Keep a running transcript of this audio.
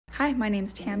Hi, my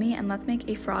name's Tammy, and let's make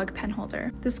a frog pen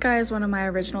holder. This guy is one of my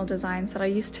original designs that I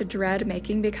used to dread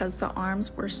making because the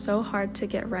arms were so hard to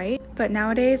get right. But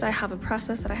nowadays I have a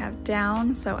process that I have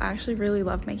down, so I actually really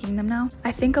love making them now.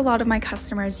 I think a lot of my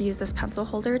customers use this pencil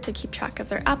holder to keep track of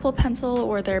their Apple Pencil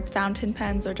or their fountain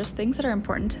pens or just things that are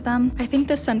important to them. I think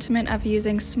the sentiment of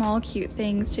using small, cute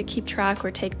things to keep track or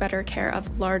take better care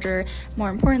of larger, more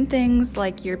important things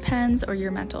like your pens or your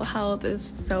mental health is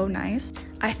so nice.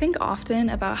 I think often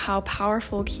about how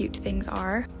powerful cute things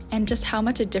are and just how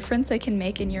much a difference they can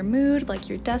make in your mood, like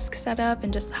your desk setup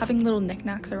and just having little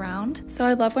knickknacks around. So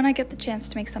I love when I get the chance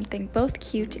to make something both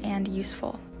cute and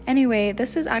useful. Anyway,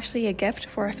 this is actually a gift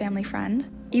for a family friend.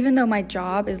 Even though my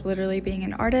job is literally being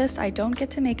an artist, I don't get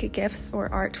to make gifts or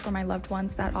art for my loved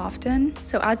ones that often.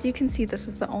 So as you can see, this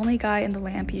is the only guy in the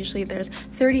lamp. Usually there's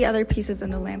 30 other pieces in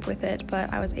the lamp with it,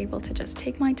 but I was able to just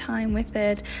take my time with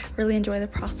it, really enjoy the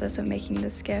process of making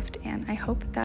this gift, and I hope that